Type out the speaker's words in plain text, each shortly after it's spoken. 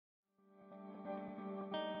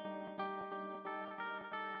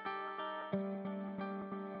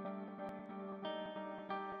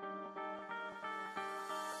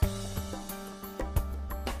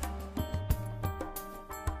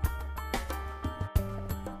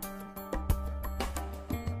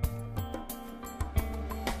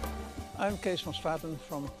I'm Kees van Straten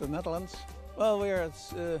from the Netherlands. Well, we're at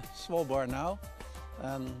Svalbard now,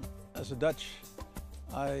 and as a Dutch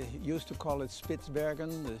I used to call it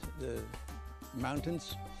Spitsbergen, the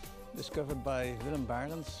mountains discovered by Willem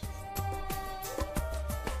Barents.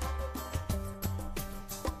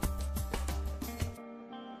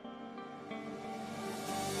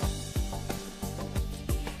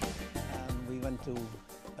 And we went to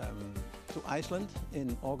Iceland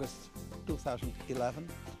in August 2011,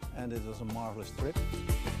 and it was a marvelous trip.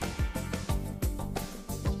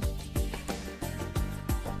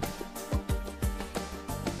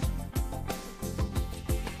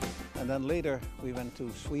 And then later we went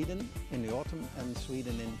to Sweden in the autumn and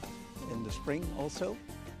Sweden in the spring also.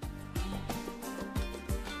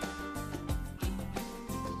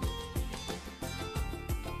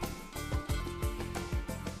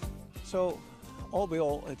 So all by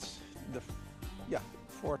all, it's the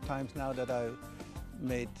 4 times now that I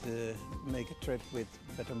make a trip with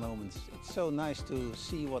Better Moments. It's so nice to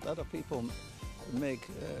see what other people make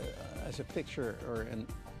as a picture or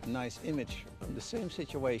a nice image from the same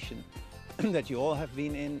situation that you all have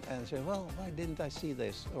been in, and say, well, why didn't I see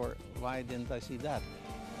this, or why didn't I see that?